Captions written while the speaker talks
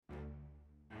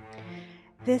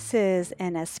This is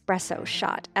an espresso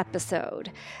shot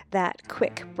episode, that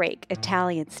quick break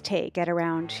Italians take at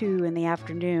around 2 in the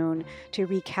afternoon to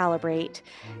recalibrate,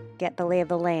 get the lay of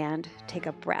the land, take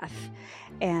a breath,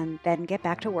 and then get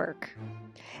back to work.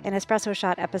 An espresso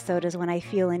shot episode is when I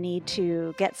feel a need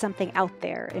to get something out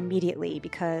there immediately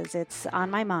because it's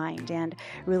on my mind and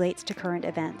relates to current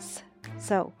events.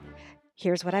 So,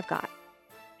 here's what I've got.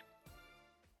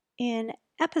 In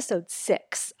episode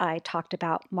 6, I talked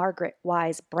about Margaret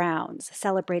Wise Brown's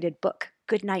celebrated book,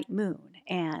 Goodnight Moon,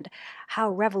 and how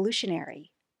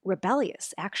revolutionary,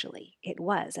 rebellious actually, it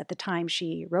was at the time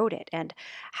she wrote it, and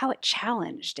how it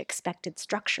challenged expected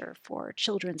structure for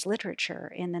children's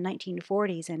literature in the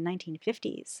 1940s and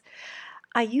 1950s.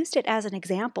 I used it as an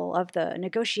example of the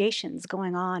negotiations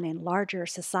going on in larger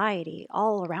society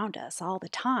all around us all the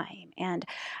time, and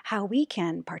how we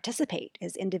can participate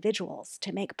as individuals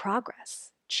to make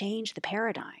progress, change the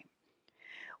paradigm.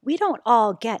 We don't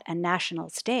all get a national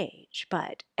stage,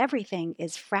 but everything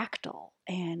is fractal,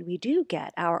 and we do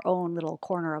get our own little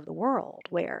corner of the world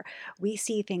where we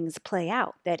see things play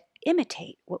out that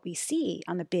imitate what we see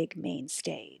on the big main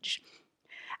stage.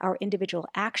 Our individual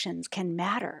actions can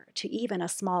matter to even a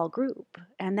small group,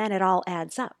 and then it all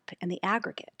adds up in the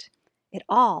aggregate. It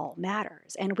all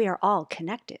matters, and we are all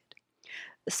connected.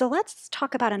 So let's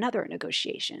talk about another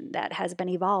negotiation that has been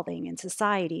evolving in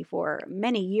society for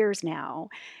many years now,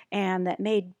 and that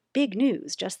made big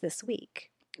news just this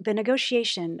week: the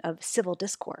negotiation of civil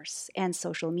discourse and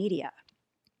social media.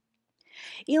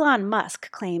 Elon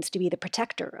Musk claims to be the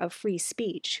protector of free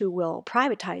speech, who will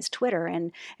privatize Twitter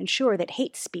and ensure that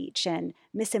hate speech and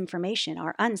misinformation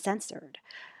are uncensored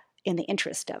in the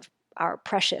interest of our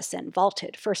precious and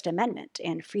vaulted First Amendment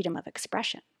and freedom of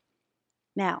expression.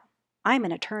 Now, I'm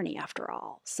an attorney after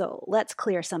all, so let's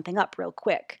clear something up real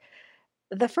quick.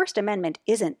 The First Amendment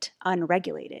isn't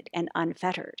unregulated and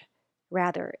unfettered.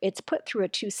 Rather, it's put through a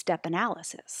two-step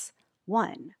analysis.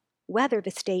 1, whether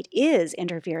the state is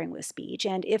interfering with speech,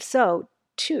 and if so,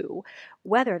 2,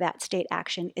 whether that state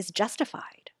action is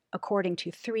justified, according to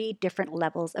 3 different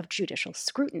levels of judicial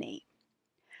scrutiny.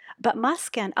 But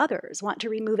Musk and others want to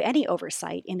remove any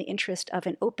oversight in the interest of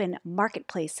an open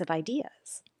marketplace of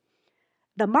ideas.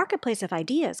 The marketplace of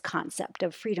ideas concept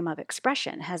of freedom of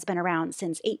expression has been around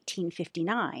since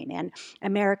 1859 and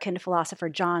American philosopher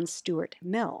John Stuart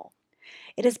Mill.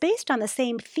 It is based on the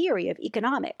same theory of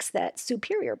economics that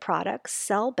superior products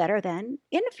sell better than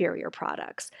inferior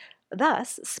products.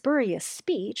 Thus, spurious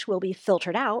speech will be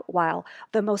filtered out while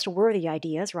the most worthy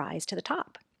ideas rise to the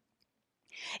top.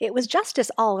 It was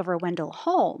Justice Oliver Wendell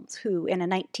Holmes who, in a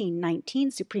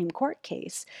 1919 Supreme Court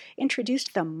case,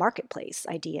 introduced the marketplace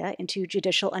idea into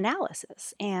judicial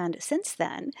analysis, and since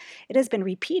then, it has been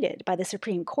repeated by the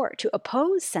Supreme Court to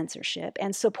oppose censorship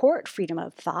and support freedom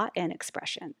of thought and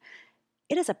expression.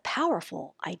 It is a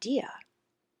powerful idea.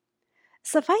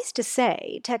 Suffice to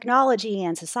say, technology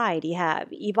and society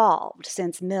have evolved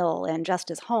since Mill and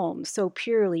Justice Holmes so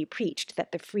purely preached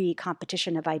that the free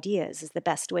competition of ideas is the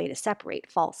best way to separate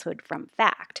falsehood from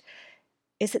fact.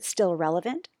 Is it still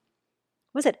relevant?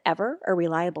 Was it ever a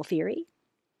reliable theory?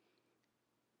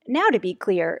 Now, to be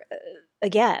clear,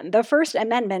 again, the First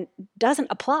Amendment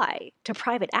doesn't apply to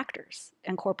private actors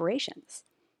and corporations.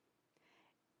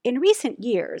 In recent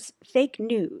years, fake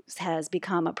news has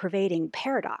become a pervading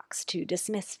paradox to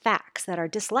dismiss facts that are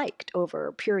disliked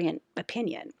over prurient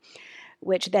opinion,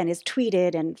 which then is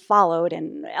tweeted and followed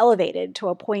and elevated to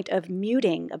a point of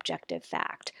muting objective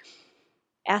fact.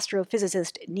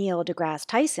 Astrophysicist Neil deGrasse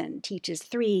Tyson teaches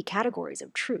 3 categories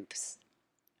of truths: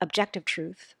 objective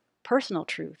truth, personal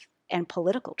truth, and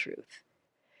political truth.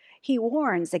 He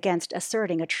warns against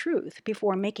asserting a truth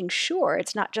before making sure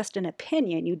it's not just an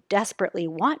opinion you desperately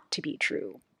want to be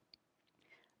true.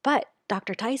 But,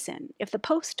 Dr. Tyson, if the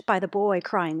post by the boy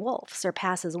crying wolf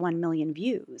surpasses 1 million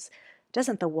views,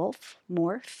 doesn't the wolf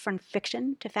morph from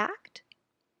fiction to fact?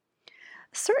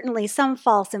 Certainly, some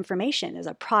false information is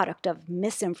a product of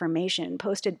misinformation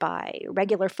posted by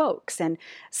regular folks and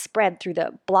spread through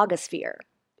the blogosphere.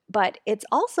 But it's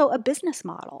also a business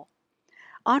model.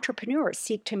 Entrepreneurs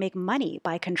seek to make money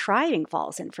by contriving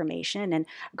false information and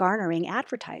garnering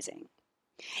advertising.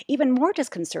 Even more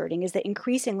disconcerting is the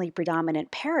increasingly predominant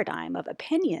paradigm of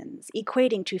opinions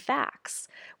equating to facts,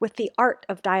 with the art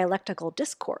of dialectical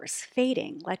discourse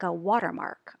fading like a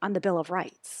watermark on the Bill of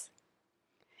Rights.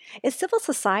 Is civil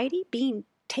society being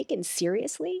taken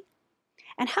seriously?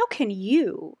 And how can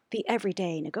you, the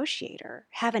everyday negotiator,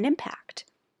 have an impact?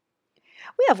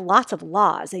 We have lots of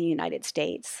laws in the United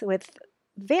States, with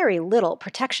very little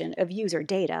protection of user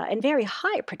data and very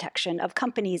high protection of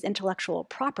companies' intellectual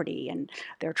property and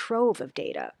their trove of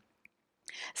data.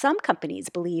 Some companies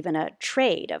believe in a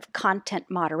trade of content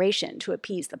moderation to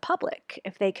appease the public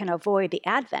if they can avoid the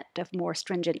advent of more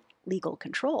stringent legal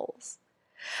controls.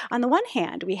 On the one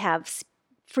hand, we have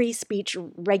free speech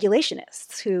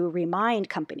regulationists who remind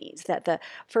companies that the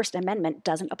First Amendment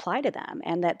doesn't apply to them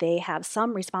and that they have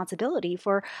some responsibility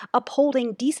for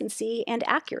upholding decency and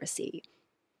accuracy.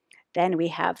 Then we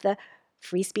have the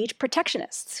free speech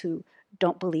protectionists who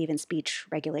don't believe in speech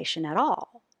regulation at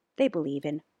all. They believe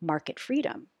in market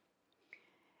freedom.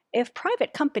 If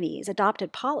private companies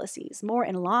adopted policies more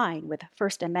in line with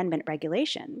First Amendment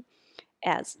regulation,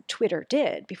 as Twitter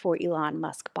did before Elon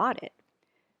Musk bought it,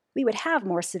 we would have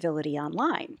more civility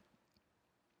online.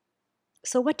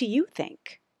 So what do you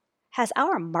think? Has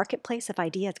our marketplace of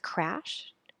ideas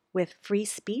crashed with free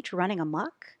speech running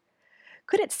amok?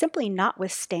 Could it simply not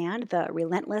withstand the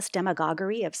relentless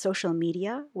demagoguery of social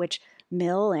media, which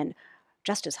Mill and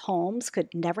Justice Holmes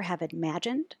could never have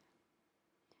imagined?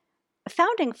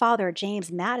 Founding Father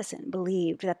James Madison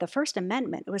believed that the First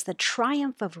Amendment was the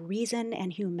triumph of reason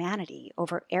and humanity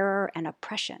over error and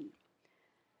oppression.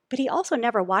 But he also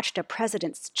never watched a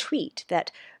president's tweet that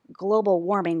global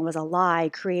warming was a lie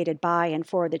created by and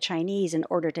for the Chinese in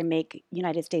order to make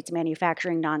United States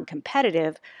manufacturing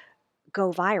non-competitive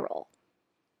go viral.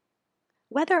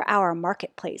 Whether our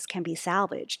marketplace can be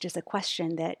salvaged is a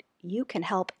question that you can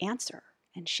help answer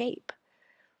and shape.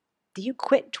 Do you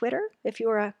quit Twitter if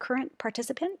you're a current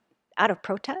participant out of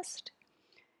protest?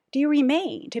 Do you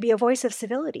remain to be a voice of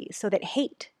civility so that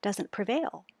hate doesn't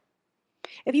prevail?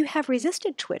 If you have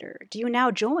resisted Twitter, do you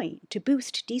now join to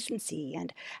boost decency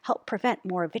and help prevent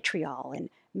more vitriol and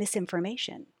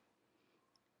misinformation?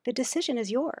 The decision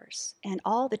is yours, and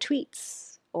all the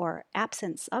tweets, or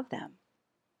absence of them,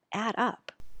 add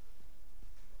up.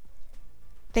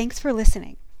 Thanks for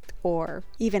listening, or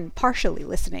even partially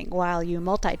listening while you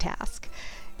multitask.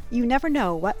 You never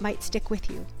know what might stick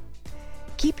with you.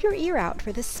 Keep your ear out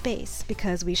for this space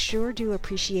because we sure do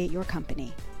appreciate your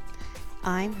company.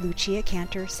 I'm Lucia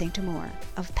Cantor St. Amour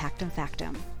of Pactum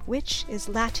Factum, which is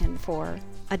Latin for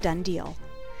a done deal.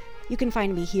 You can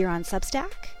find me here on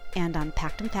Substack and on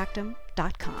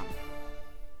pactumfactum.com.